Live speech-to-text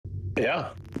Yeah.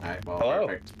 All right, well, Hello.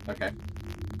 perfect. Okay.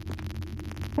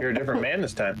 You're a different man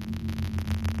this time.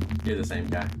 You're the same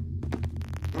guy.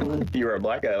 You were a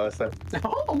black guy last time.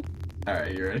 Oh! All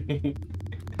right, you ready?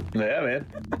 Yeah, man.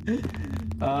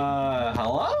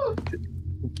 Hello?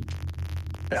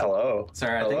 Hello.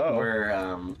 Sir, I think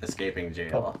we're escaping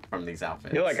jail from these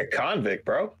outfits. You're like a convict,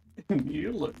 bro.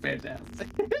 You look fantastic.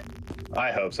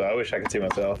 I hope so. I wish I could see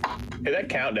myself. Hey, that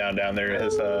countdown down there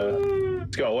is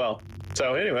it's going well.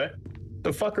 So anyway,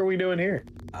 the fuck are we doing here?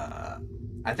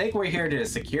 I think we're here to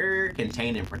secure,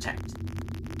 contain, and protect.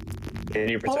 Can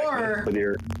you protect me with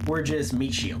your we're just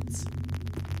meat shields.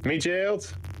 meat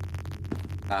shields?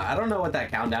 I don't know what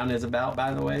that countdown is about,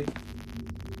 by the way.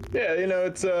 Yeah, you know,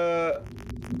 it's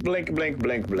blink, blink,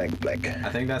 blink, blink, blink. I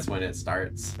think that's when it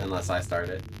starts, unless I start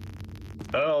it.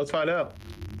 Oh, let's find out.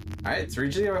 All right, it's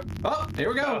reach 0. Oh, here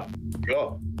we go.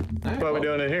 Go. Right, What are we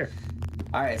doing in here?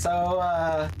 All right,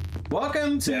 so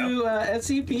welcome to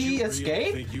SCP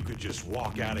Escape. Really think you could just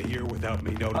walk out of here without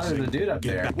me Oh, noticing? there's a dude up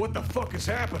there. What the fuck is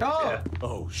happening? Oh, Yeah.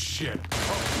 Oh shit.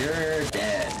 you're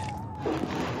dead.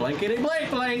 Blankety blank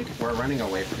blank. We're running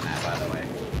away from that, by the way.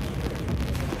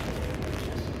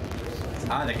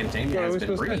 The containment has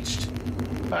been breached.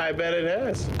 I bet it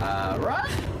has. Run,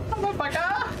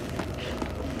 motherfucker.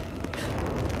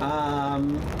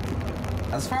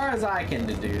 As far as I can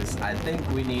deduce, I think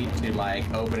we need to like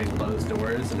open and close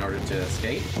doors in order to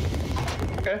escape.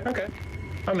 Okay.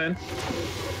 I'm in.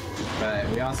 But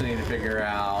we also need to figure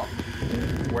out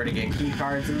where to get key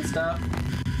cards and stuff.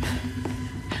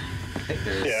 I think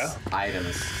there's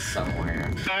items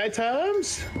somewhere.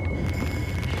 Items?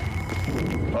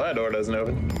 Well, that door doesn't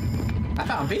open. I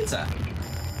found pizza.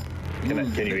 Can you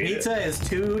eat Pizza it? is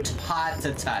too hot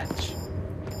to touch.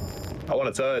 I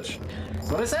want to touch.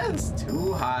 That's what it says.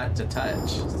 Too hot to touch,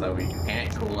 so we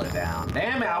can't cool it down.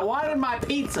 Damn it! I wanted my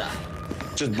pizza.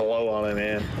 Just blow on it,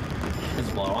 man.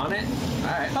 Just blow on it. All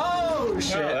right. Oh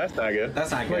shit! No, that's not good.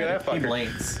 That's not Look good. at that He fucker.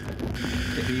 blinks.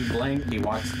 If he blink, he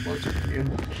walks closer to you.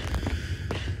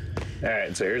 All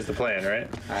right, so here's the plan, right?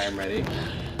 I am ready. We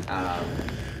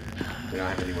don't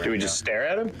have anywhere. Do we to just go. stare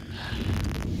at him?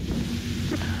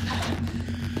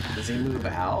 Does he move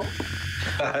out?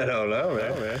 I don't know,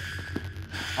 man.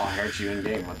 I'll hurt you in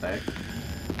game. What the heck?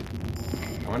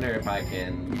 I wonder if I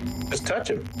can. Just touch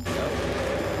him.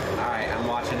 Oh. All right, I'm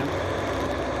watching him.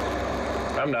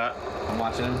 I'm not. I'm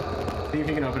watching him. See if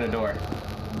he can open a door.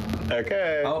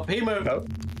 Okay. Oh, he moved. Oh,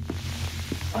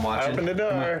 I'm I watching. opened the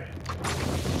door.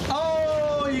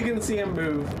 Oh, you can see him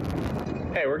move.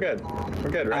 Hey, we're good. We're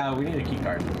good, right? We need a key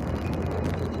card.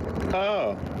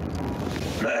 Oh.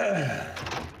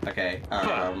 Okay.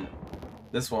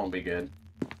 This won't be good.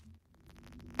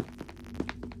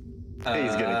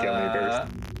 He's gonna kill me first.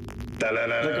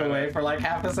 Look away for like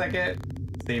half a second.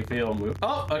 See if he'll move.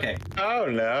 Oh, okay. Oh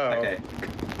no. Okay.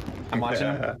 I'm watching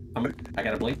him. I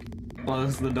gotta blink.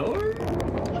 Close the door.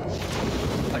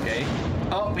 Okay.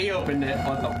 Oh, he opened it.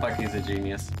 What the fuck? He's a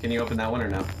genius. Can you open that one or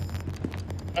no?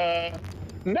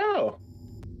 No.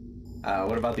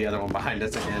 What about the other one behind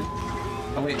us again?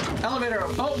 Oh wait, elevator.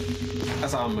 Oh, I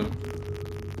saw him move.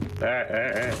 All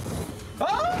right.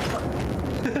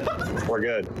 Oh! We're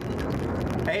good.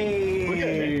 Hey,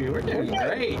 we're doing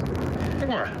great.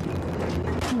 Come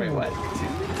on. Wait, what?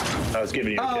 I was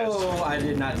giving you a kiss. Oh, I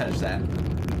did not touch that.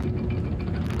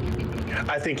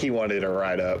 I think he wanted to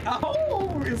ride up.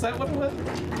 Oh, is that what it was?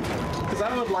 Because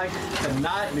I would like to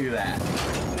not do that.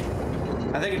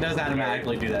 I think it does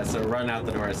automatically do that, so run out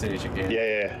the door as soon as you can.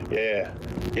 Yeah.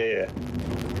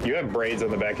 You have braids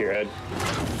on the back of your head.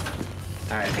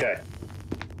 All right. Okay.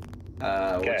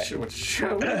 Which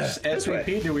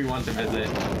SCP do we want to visit?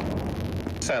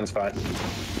 Sounds fine.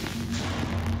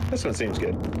 This one seems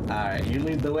good. All right, you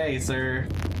lead the way, sir.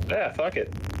 Yeah, fuck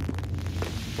it.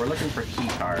 We're looking for key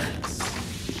cards.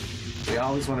 We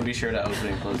always want to be sure to open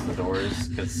and close the doors,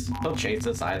 because he'll chase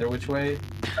us either which way.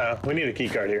 We need a key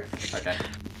card here. Okay.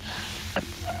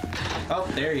 Oh,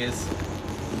 there he is.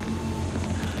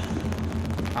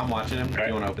 I'm watching him. Right.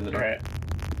 You want to open the door? All right.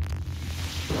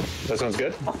 This one's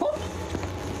good.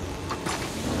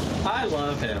 I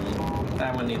love him.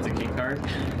 That one needs a key card.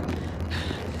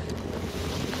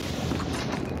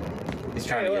 He's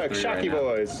trying Hey, to look, get through Shocky right now.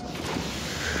 Boys.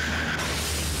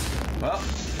 Well.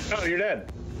 Oh, you're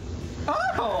dead.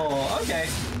 Oh, okay.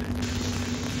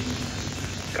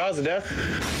 Cause of death?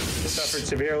 Suffered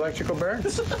severe electrical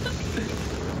burns.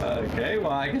 Okay,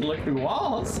 well, I can look through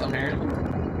walls, apparently.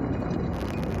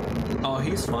 Oh,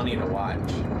 he's funny to watch.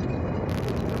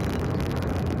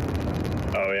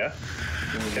 Oh, yeah?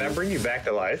 Can I bring you back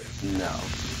to life? No.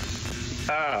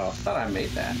 Oh. Thought I made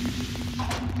that.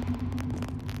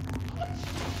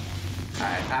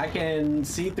 Alright, I can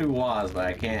see through walls, but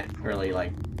I can't really,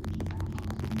 like...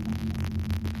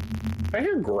 I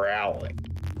hear growling.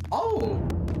 Oh!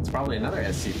 It's probably another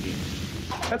SCP.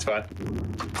 That's fine.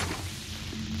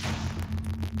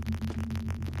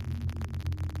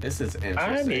 This is interesting.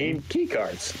 I need key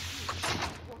cards.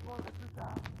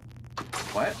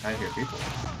 What? I hear people.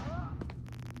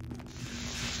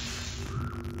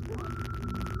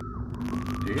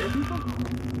 Do you hear people?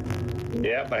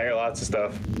 Yep, I hear lots of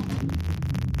stuff.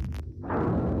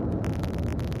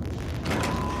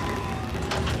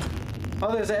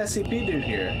 Oh, there's an SCP dude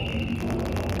here.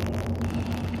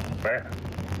 Where?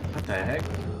 What the heck?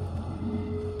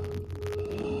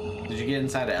 Did you get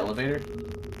inside the elevator?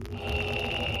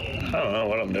 I don't know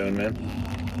what I'm doing, man.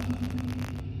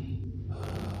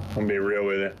 I'm gonna be real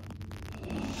with it.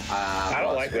 I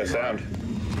don't like that sound.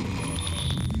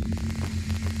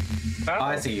 Oh,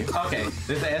 I see you. Okay,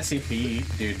 there's an SCP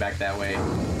dude back that way.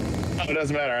 Oh, it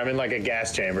doesn't matter. I'm in like a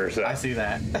gas chamber, so. I see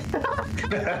that.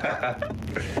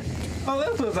 Oh,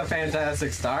 this was a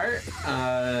fantastic start.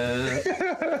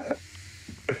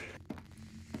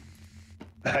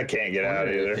 I can't get out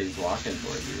either. He's walking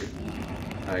towards you.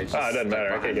 Oh, it doesn't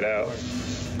matter. I can't get out.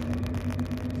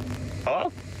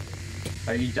 Hello?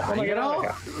 Are you dying at all?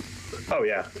 Oh,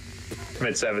 yeah. I'm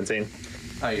at 17.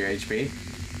 Oh, your HP?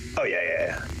 Oh,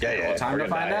 yeah. Well, time to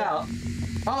find out.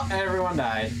 Oh, everyone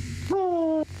died.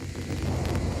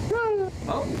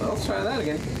 Oh, let's try that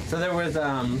again. So there was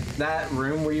that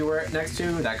room where you were next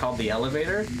to that called the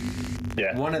elevator.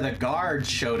 Yeah. One of the guards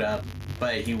showed up,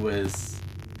 but he was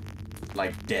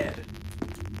like dead.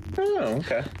 Oh,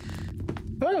 okay.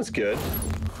 Well, that was good.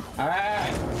 All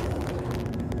right.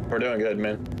 We're doing good,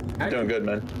 man. Okay. Doing good,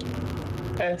 man.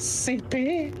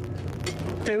 SCP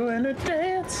doing a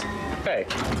dance. Hey,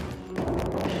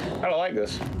 I don't like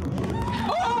this.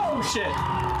 Oh shit.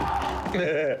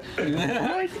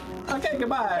 Okay,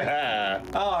 goodbye.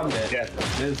 Oh, I'm dead. Yeah.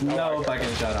 There's no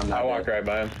fucking shot I'm not I walked dead. right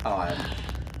by him. Oh,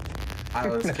 I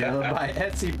was killed by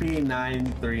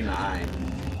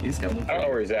SCP-939. He's coming. I don't know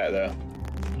where he's at, though.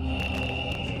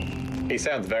 He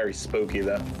sounds very spooky,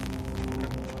 though.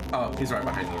 Oh, he's right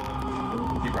behind you.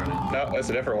 Keep running. No, that's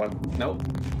a different one. Nope.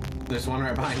 There's one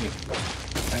right behind you.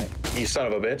 You son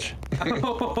of a bitch.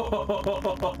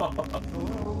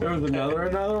 There was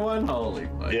another one? Holy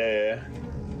fuck. Yeah.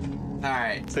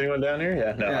 Alright. Is anyone down here?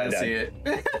 Yeah, no, Yeah, I I see it.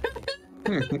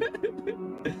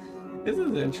 This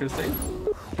is interesting.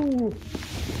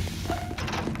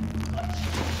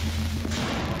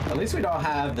 At least we don't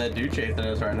have the dude chasing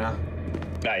us right now.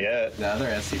 Not yet. The other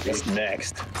SCP. It's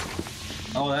next.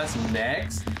 Oh, that's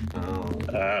next?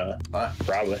 Oh. What?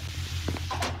 Probably.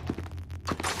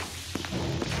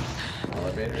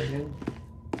 Elevator again?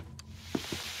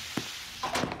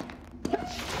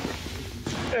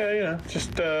 Yeah, you know,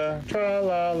 just tra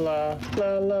la la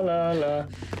la la la la.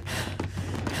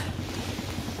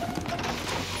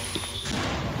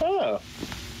 Oh.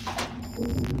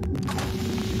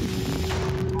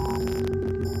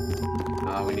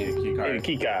 We need a key card. Need a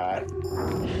key card.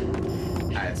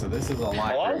 Alright, so this is a live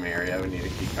Hello? room area. We need a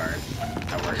key card.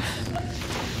 That works.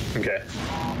 Okay.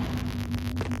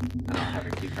 I don't have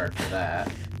a key card for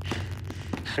that.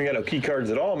 I got no key cards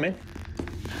at all, man.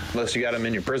 Unless you got them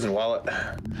in your prison wallet.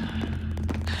 I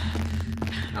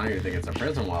don't even think it's a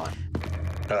prison wallet.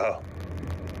 Oh.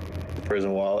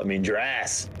 Prison wallet means your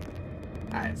ass.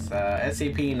 Alright, so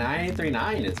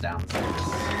SCP-939 is downstairs.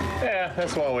 Yeah,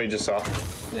 that's the one we just saw.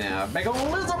 Yeah, big ol'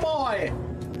 lizard boy!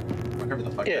 Whatever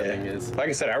the fuck that thing is. Like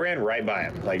I said, I ran right by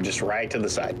him. Like, just right to the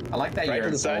side. I like that Right you're to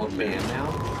the an side. old man now.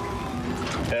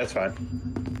 Yeah, that's fine.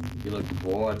 You look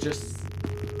gorgeous.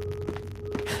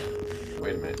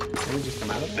 Wait a minute. Can we just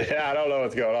come out of there? Yeah, I don't know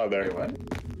what's going on there. Wait, what?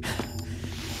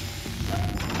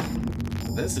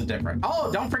 This is different.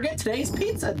 Oh, don't forget today's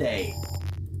pizza day.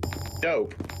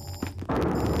 Dope.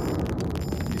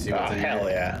 You see what's in hell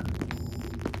here? yeah.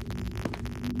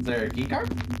 Is there a key card?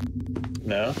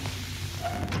 No.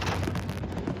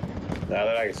 Now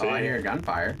that I can see. Oh, I hear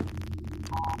gunfire.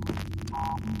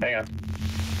 Hang on.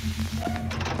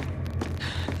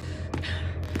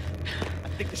 I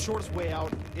think the shortest way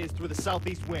out is through the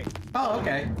southeast wing. Oh,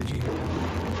 okay.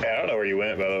 Yeah, I don't know where you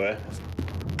went, by the way.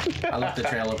 I left the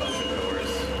trail of open doors.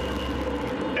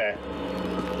 Okay.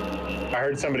 I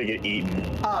heard somebody get eaten.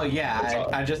 Oh, yeah,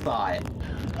 I just thought.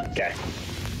 Okay.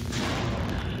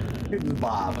 It's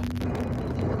Bob.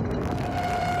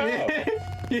 Oh.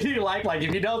 You like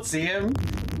if you don't see him,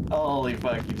 holy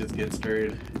fuck, you just get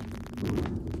screwed.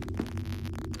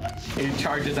 He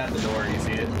charges at the door, you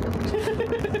see it.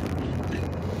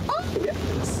 Oh,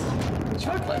 yes.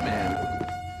 Chocolate man.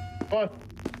 Come on.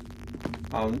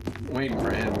 I'm waiting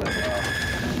for him as well.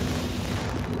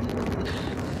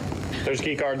 There's a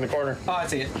key card in the corner. Oh, I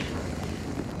see it.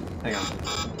 Hang on.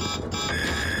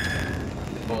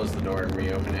 Close the door and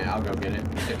reopen it. I'll go get it.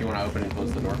 If you want to open and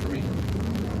close the door for me.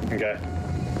 Okay.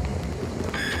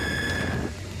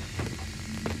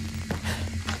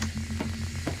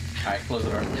 Alright, close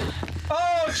the door.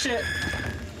 Oh, shit!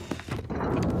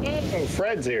 Oh,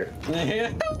 Fred's here.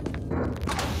 Yeah.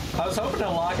 I was hoping to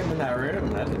lock him in that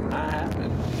room. That did not happen.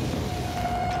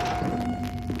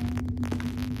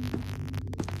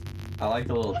 I like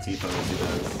the little T-pose he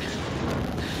does.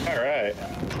 All right.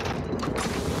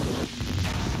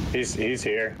 He's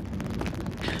here.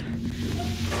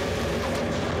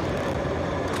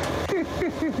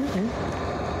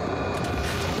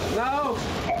 No!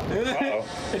 Uh-oh.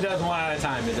 It does one at a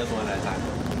time. It does one at a time.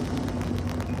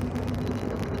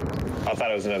 I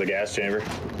thought it was another gas chamber.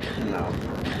 No.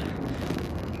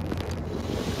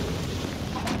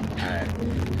 Alright.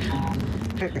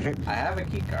 I have a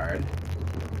key card.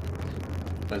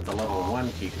 But it's a level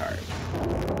 1 key card.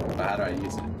 But how do I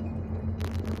use it?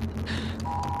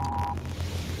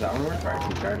 Does that one require a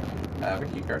key card? I have a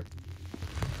key card.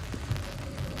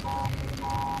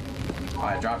 Oh,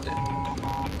 I dropped it.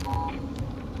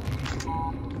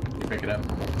 You pick it up.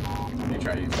 You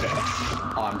try to use it.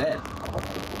 Oh, I'm dead.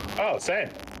 Oh, same.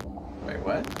 Wait,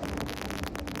 what?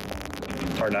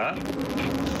 Or not?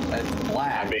 That's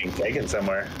black. I'm being taken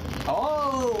somewhere.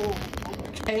 Oh,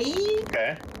 okay.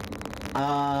 Okay.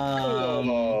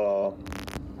 Oh.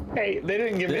 Hey, they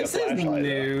didn't give me a This flashlight. is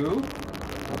new.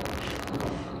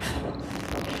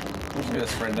 I'm just gonna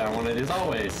sprint down one of these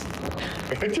always.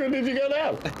 Which one did you go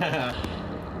down?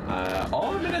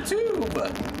 Oh, I'm in a tube.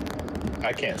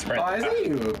 I can't sprint. Oh, I see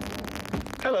you.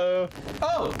 Hello.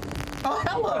 Oh,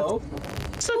 hello.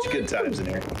 Such good times in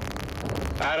here.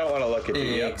 I don't want to look at you.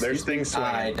 Yep, there's things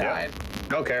swinging. I died. Yep.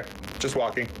 Don't care. Just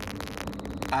walking.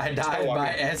 I died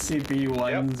by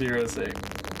SCP-106.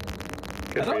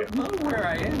 Good I for you. don't know where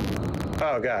I am.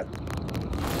 Oh, God.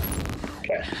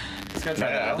 Okay. Let's go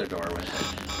try the Now. other door with it.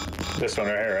 This one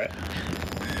right here, right?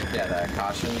 Yeah, the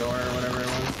caution door or whatever it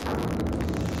was.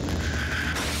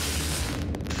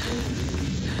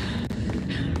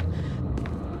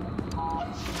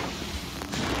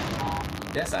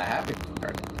 Yes, I have a key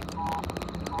card.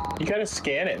 You gotta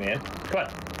scan it, man. Come on.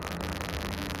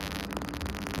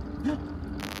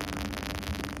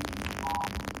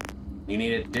 You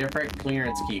need a different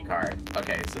clearance key card.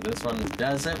 Okay, so this one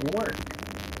doesn't work.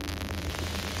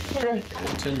 Okay.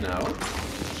 Good to know.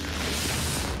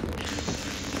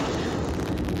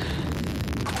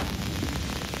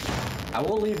 I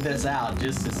will leave this out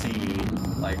just to see,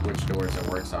 like, which doors it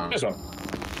works on. This one.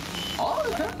 Oh,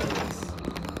 it does.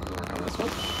 Work on this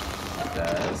one. It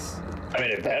does. I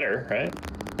mean, it better, right?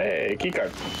 Hey, key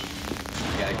card.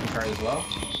 You got a key card as well?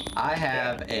 I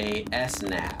have a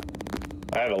SNAP.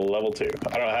 I have a level 2.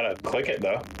 I don't know how to click it,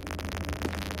 though.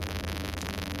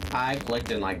 I clicked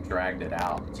and, like, dragged it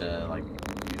out to, like,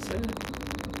 use it.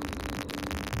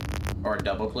 Or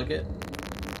double click it.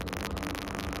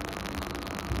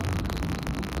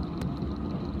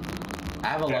 I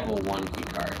have a level 1 key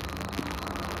card.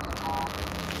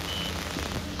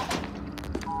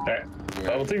 All right.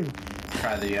 Level 2.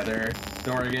 Try the other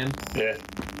door again. Yeah.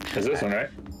 Is this one, right?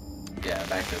 Yeah,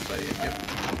 back this way. Yep.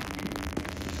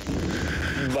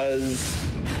 Buzz.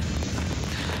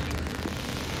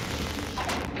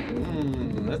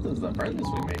 This is the furthest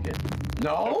we make it.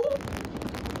 No?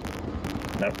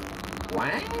 Nope.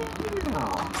 Wow.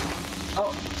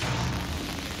 Oh.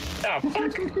 Oh,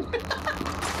 fuck.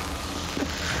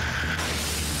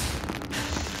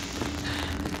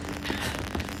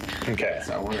 Okay.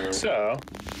 So I wonder. So,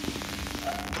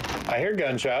 I hear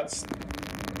gunshots.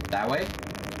 That way?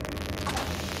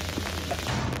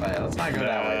 Wait, let's not go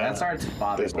that way. That starts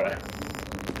Bobby This Boy. way.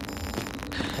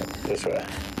 This way.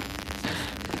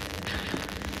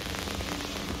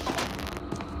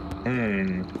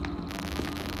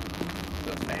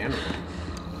 The fan room.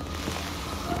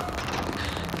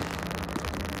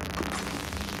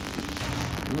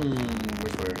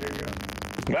 Which way would you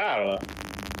go? I don't know.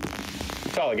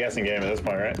 It's all a guessing game at this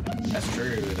point, right? That's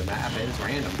true. The map is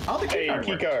random. Oh, the key Hey, card.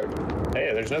 key works. card.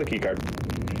 Hey, there's another key card.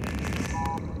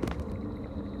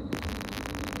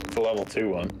 It's a level 2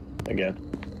 one again.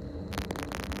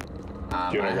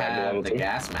 Do you I wanna grab the level have the 2?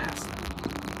 gas mask.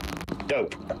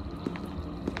 Dope.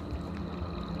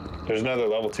 There's another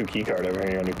level 2 key card over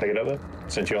here. You want to pick it up then?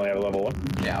 Since you only have a level 1?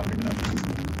 Yeah, I'll pick it up.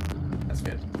 That's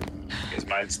good. Because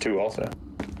mine's 2 also.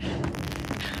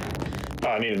 Oh,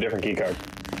 I need a different key card.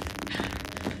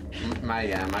 My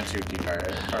 2 key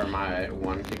card, or my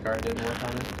 1 key card didn't work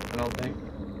on it, I don't think.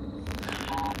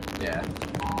 Yeah.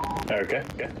 Okay.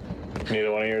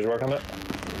 Neither one of yours work on that?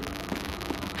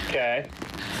 Okay.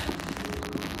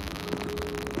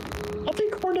 I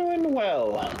think we're doing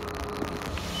well.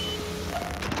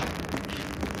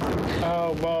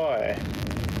 Oh boy.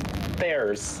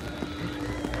 Bears.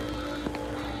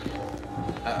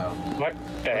 Uh-oh. What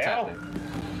the What's hell?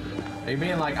 happening? Are you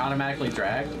being like automatically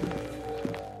dragged?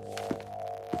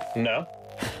 No.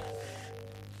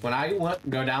 When I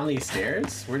go down these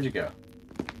stairs, where'd you go?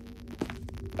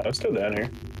 I'm still down here.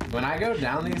 When I go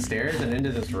down these stairs and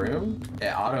into this room, it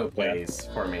auto plays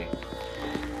for me.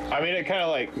 I mean, it kind of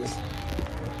like,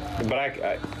 but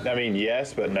I mean,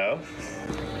 yes, but no.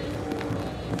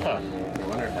 Huh. I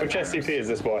wonder if that Which matters. SCP is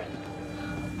this boy?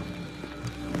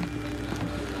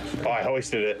 Oh, I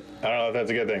hoisted it. I don't know if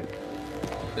that's a good thing.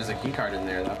 There's a key card in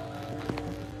there though.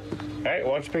 All right,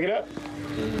 why don't you pick it up?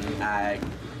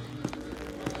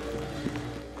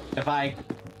 If I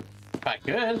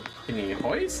could, can you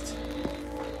hoist?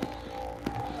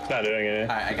 It's not doing anything.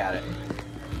 All right, I got it.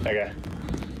 Okay.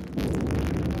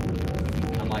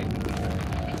 I'm like,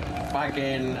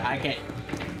 fucking, I can't.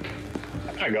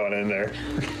 I'm not going in there.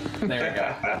 There we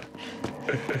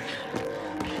go.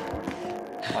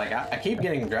 Like, I keep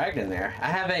getting dragged in there. I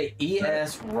have a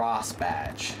ES Ross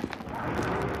badge.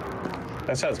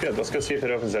 That sounds good. Let's go see if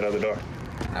it opens that other door.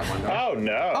 That one door. Oh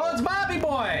no! Oh, it's Bobby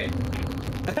Boy!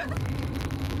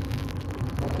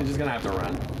 You're just gonna have to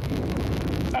run.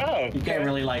 Oh! You can't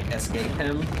really, like, escape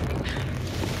him.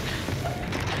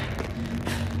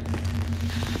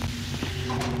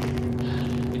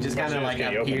 He just kind of, like, He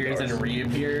opens appears and doors.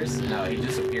 reappears. No, he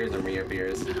just appears and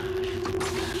reappears.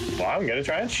 Well, I'm gonna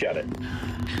try and shut it.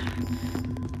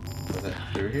 Was it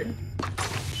through here?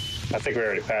 I think we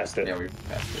already passed it, Yeah, we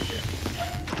passed through here.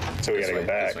 so we this gotta way, go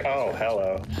back. this way, this Oh, way.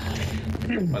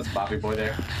 hello. Was Bobby Boy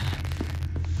there?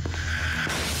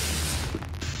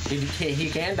 He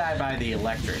can die by the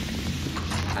electric.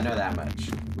 I know that much.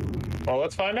 Well,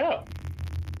 let's find out.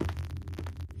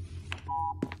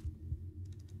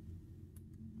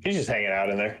 He's just hanging out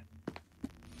in there.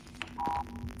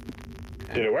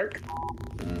 Did it work?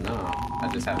 No, I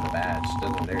just have the badge.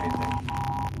 Doesn't do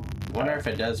anything. Wonder if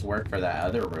it does work for that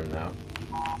other room though.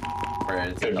 Where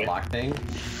it's in Could the be. lock thing.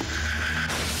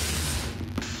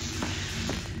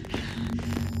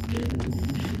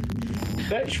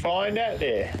 Let's find out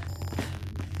there.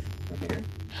 Here.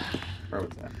 Where was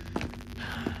that?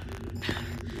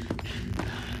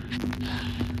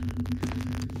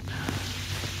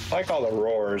 I like all the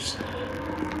roars.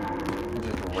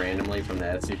 Just randomly from the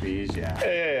SCPs, yeah.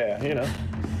 Yeah, you know,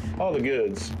 all the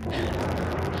goods.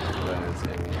 That is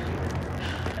in-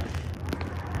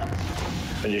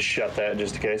 And just shut that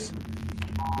just in case.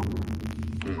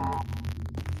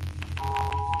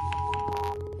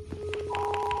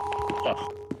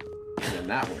 Oh, And then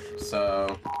that works.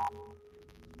 So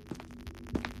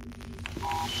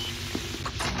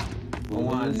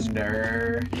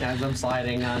wonder as I'm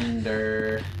sliding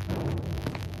under.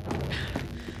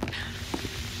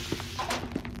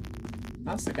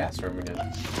 That's the gas room again.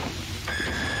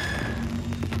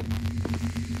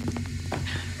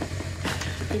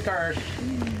 Key card.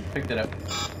 Picked it up.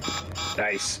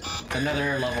 nice.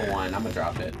 Another level 1. I'm gonna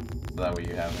drop it. So that way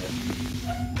you have it.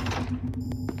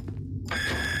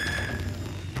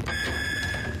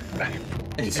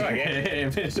 Okay.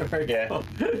 Inventory. Yeah.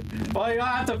 Well, you don't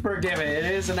have to forgive it.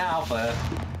 It is an alpha.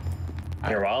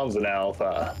 Your mom's an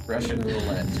alpha. Russian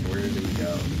roulette. Where do we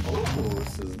go? Oh,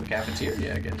 this is the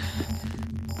cafeteria again.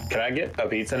 Can I get a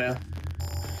pizza now?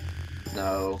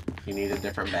 No, you need a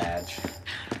different badge.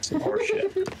 Some horse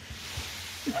shit.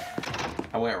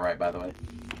 I went right, by the way.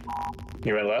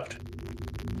 You went left?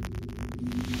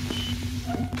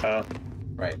 Oh,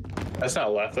 Right. that's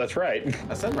not left, that's right.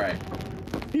 I said right.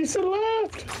 You said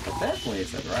left. I definitely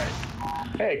said right.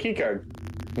 Hey, key card.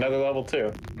 Another level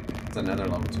 2. It's another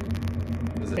level 2.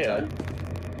 Is it Yeah. 2?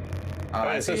 Oh,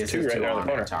 I it see. says It 2 says right 2 there in the on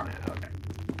corner. it. It's on it. Okay.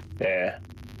 Yeah.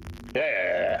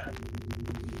 Yeah.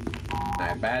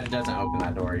 Alright, badge doesn't open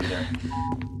that door either.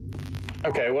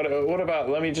 Okay, what about,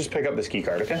 let me just pick up this key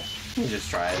card, okay? You can just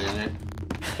try it in it.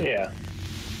 Yeah.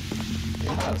 You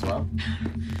might as well.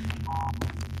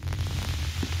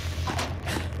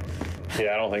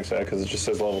 Yeah, I don't think so, because it just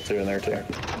says level 2 in there too.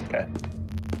 Okay.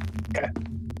 Okay.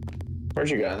 Where'd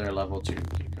you go? Another level 2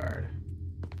 key card.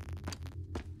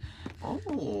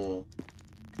 Oh.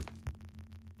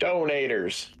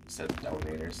 Donators. Said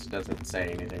donators. Doesn't say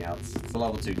anything else. It's a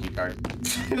level 2 key card.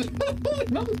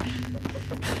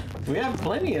 We have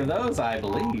plenty of those, I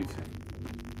believe.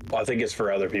 Well, I think it's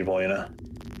for other people, you know.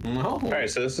 No. All right,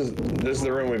 so this is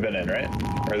the room we've been in, right?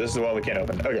 Or this is the one we can't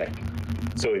open. Okay.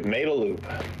 So we've made a loop.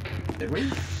 Did we?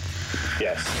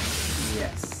 Yes.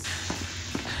 Yes.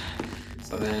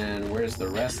 So then, where's the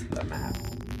rest of the map?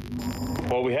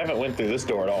 Well, we haven't went through this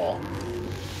door at all.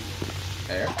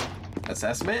 There.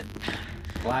 Assessment.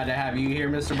 Glad to have you here,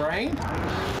 Mr. Brain.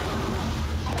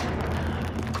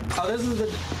 Oh, this is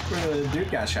where the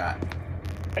dude got shot.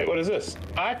 Hey, what is this?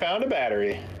 I found a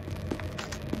battery.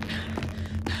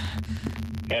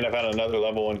 And I found another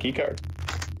level 1 keycard.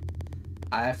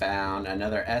 I found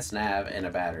another S-nav and a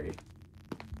battery.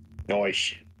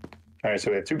 Nice. All right,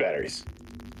 so we have 2 batteries.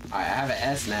 All right, I have an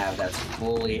S-nav that's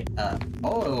fully up.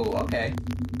 Oh, okay.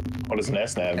 What does an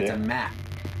S-nav do? It's a map.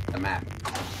 A map.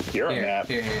 You're a map.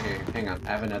 Here. Hang on. I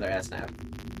have another S-nav.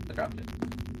 I dropped it.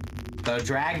 So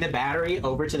drag the battery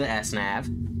over to the S-nav.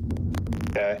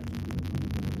 Okay.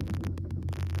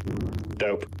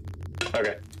 Dope.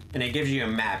 Okay. And it gives you a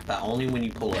map, but only when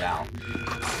you pull it out.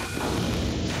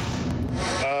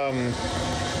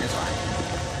 It's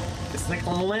fine. It's the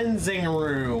cleansing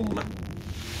room.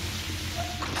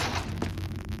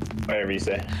 Whatever you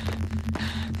say.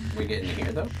 We get in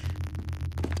here though.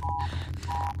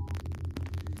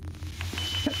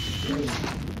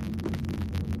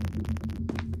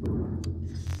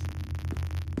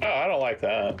 Oh, I don't like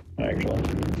that, actually.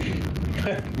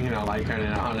 You know, like turning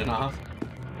it on and off.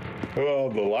 Well,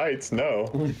 the lights, no.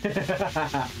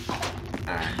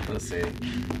 Alright, let's see.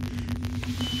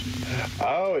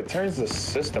 Oh, it turns the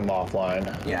system offline.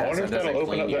 Yeah, I wonder so if it doesn't that'll open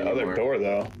clean up you that other anymore. door,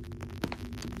 though.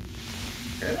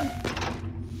 Good.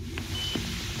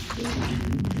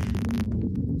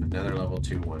 Another level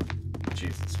 2 one.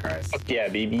 Jesus Christ. Fuck yeah,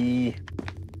 baby.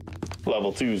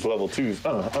 Level 2s, level 2s.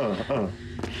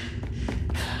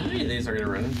 How many of these are gonna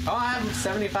run? Oh, I have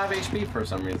 75 HP for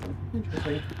some reason.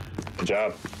 Interesting. Good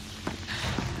job.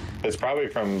 It's probably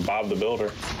from Bob the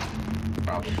Builder.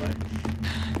 Probably.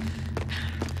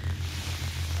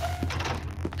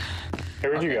 Hey,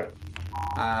 where'd you go?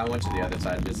 I went to the other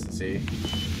side just to see.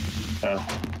 Oh,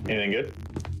 anything good?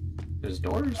 There's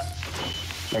doors.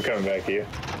 I'm coming back to you.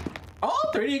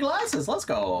 Oh, 3D glasses. Let's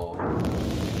go.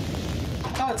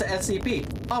 Oh, it's an SCP.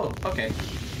 Oh, okay.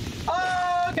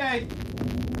 Oh, okay.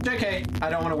 JK, I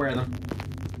don't want to wear them.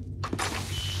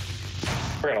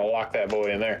 We're gonna lock that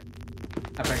boy in there.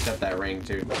 I picked up that ring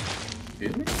too.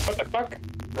 Excuse me? What the fuck?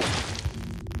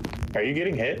 Are you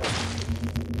getting hit?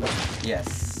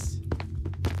 Yes.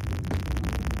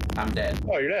 I'm dead.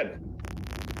 Oh, you're dead.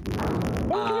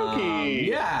 Okey-dokey.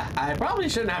 Yeah, I probably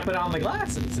shouldn't have put on the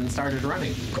glasses and started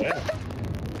running. Yeah.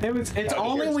 It's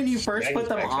Oh, only yours when you first snags put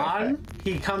them back, on,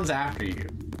 he comes after you.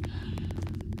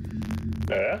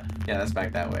 Yeah? Yeah, that's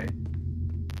back that way.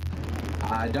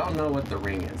 I don't know what the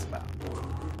ring is about.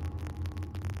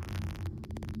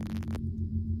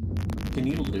 Can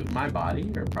you loot my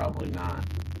body or probably not?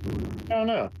 I don't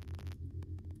know.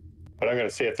 But I'm gonna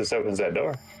see if this opens that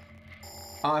door.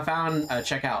 Oh, I found a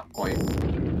checkout point.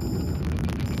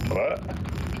 What?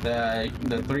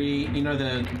 The 3, you know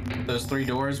those 3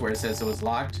 doors where it says it was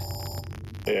locked?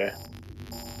 Yeah.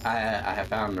 I have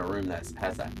found a room that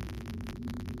has that.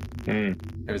 Hmm.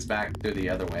 It was back through the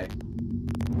other way.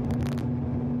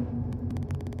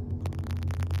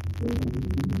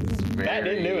 That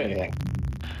didn't do anything.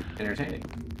 Entertaining.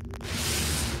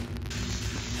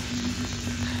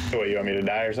 What, you want me to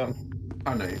die or something?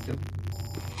 Oh no, you do.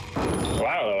 Well,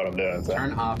 I don't know what I'm doing, so.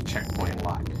 Turn off checkpoint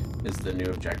lock is the new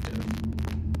objective.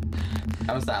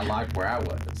 How was that locked where I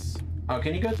was? Oh,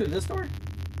 can you go through this door?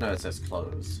 No, it says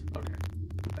close. Okay,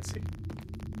 I see.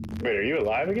 Wait, are you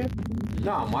alive again?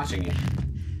 No, I'm watching you.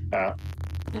 Oh.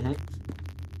 Mm-hmm.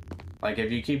 Like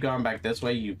if you keep going back this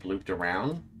way, you've looped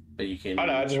around, but you can. Oh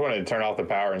no, I just wanted to turn off the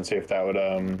power and see if that would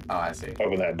Oh, I see.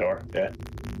 open that door. Yeah.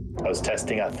 I was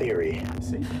testing a theory. I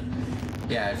see.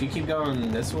 Yeah, if you keep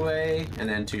going this way and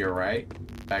then to your right,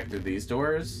 back through these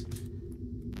doors,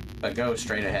 but go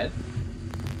straight ahead.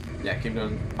 Yeah, keep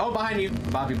going. Oh, behind you,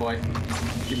 Bobby boy.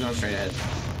 Keep going straight ahead.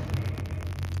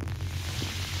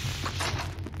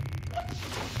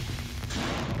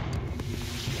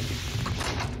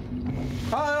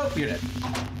 Oh, you're dead.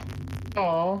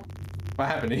 Oh. What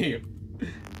happened to you?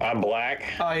 I'm black.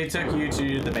 Oh, he took you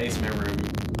to the basement room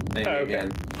thing Oh, okay.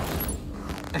 again.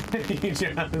 You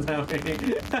jumped that way.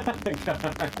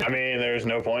 God. I mean, there's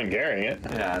no point in carrying it.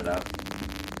 Yeah, I know.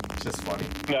 It's just funny.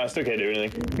 No, I still can't do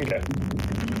anything. Okay.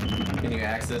 Can you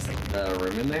access the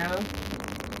room in there?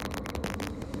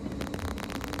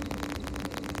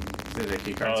 See the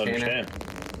key I card don't scanner? understand.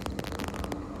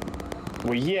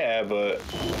 Well, yeah, but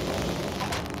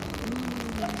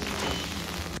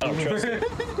I don't trust it.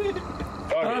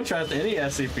 I don't trust any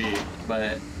SCP,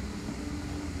 but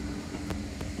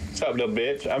What's up, little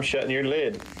bitch? I'm shutting your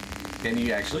lid. can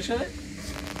you actually shut it?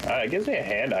 It gives me a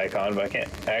hand icon, but I can't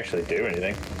actually do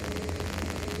anything.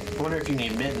 I wonder if you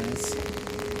need mittens.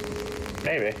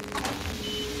 Maybe.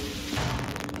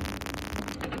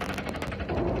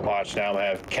 Watch, now I'm gonna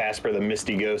have Casper the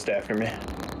Misty Ghost after me.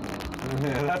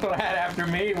 That's what I had after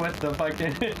me with the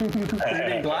fucking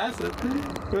 3D glasses.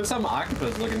 It was some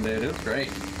octopus looking dude. It was great.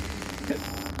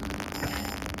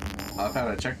 I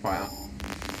found a checkpoint.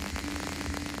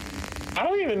 I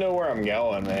don't even know where I'm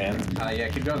going, man. Yeah,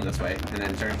 keep going this way, and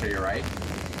then turn to your right,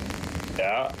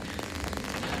 Yeah.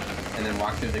 and then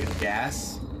walk through the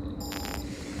gas.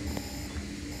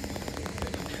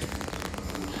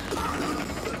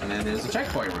 And then there's a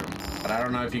checkpoint room, but I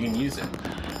don't know if you can use it.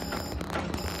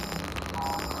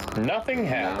 Nothing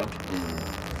happened.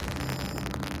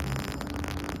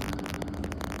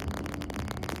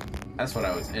 That's what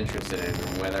I was interested in,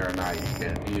 whether or not you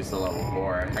could use the level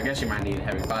 4. I guess you might need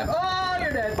heavy 5. Oh,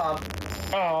 you're dead, Bob.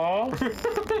 Aww.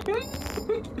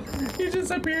 You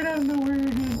just appeared out of nowhere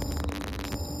again.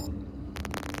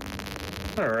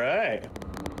 Alright.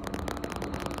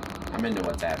 I'm into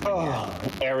what's happening. Oh,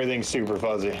 everything's super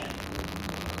fuzzy.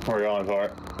 We're going for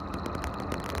it.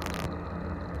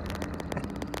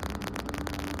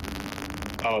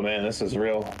 Oh man, this is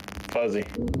real fuzzy.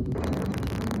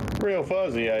 Real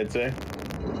fuzzy, I'd say.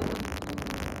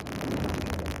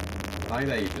 I like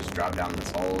that you just drop down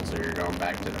this hole, so you're going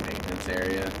back to the maintenance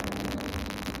area.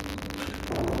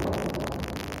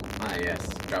 Ah, yes.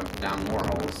 Drop down more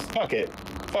holes. Fuck it.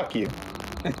 Fuck you.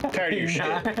 Tired of your shit.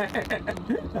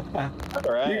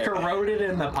 Alright. You corroded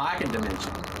in the pocket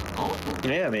dimension. Oh.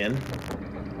 Yeah, man.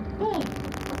 Oh.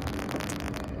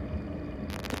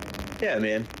 Yeah,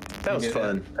 man. That was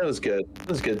fun. That was good. That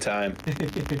was a good time.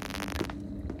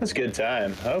 That's a good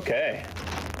time. Okay.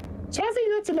 So I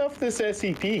think that's enough of this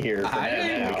SCP here for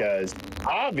now, because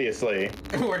obviously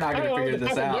we're not going to figure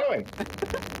this out.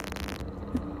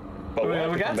 But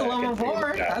we got to level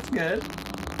 4. That's good.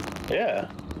 Yeah.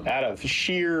 Out of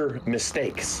sheer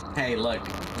mistakes. Hey, look.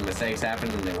 Mistakes happen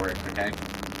and they work, okay?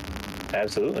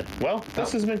 Absolutely. Well,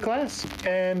 this has been Klass.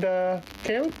 And,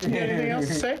 Caleb, you got anything else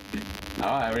to say? I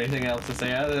don't have anything else to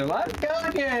say other than let's go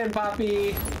again,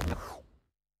 Poppy.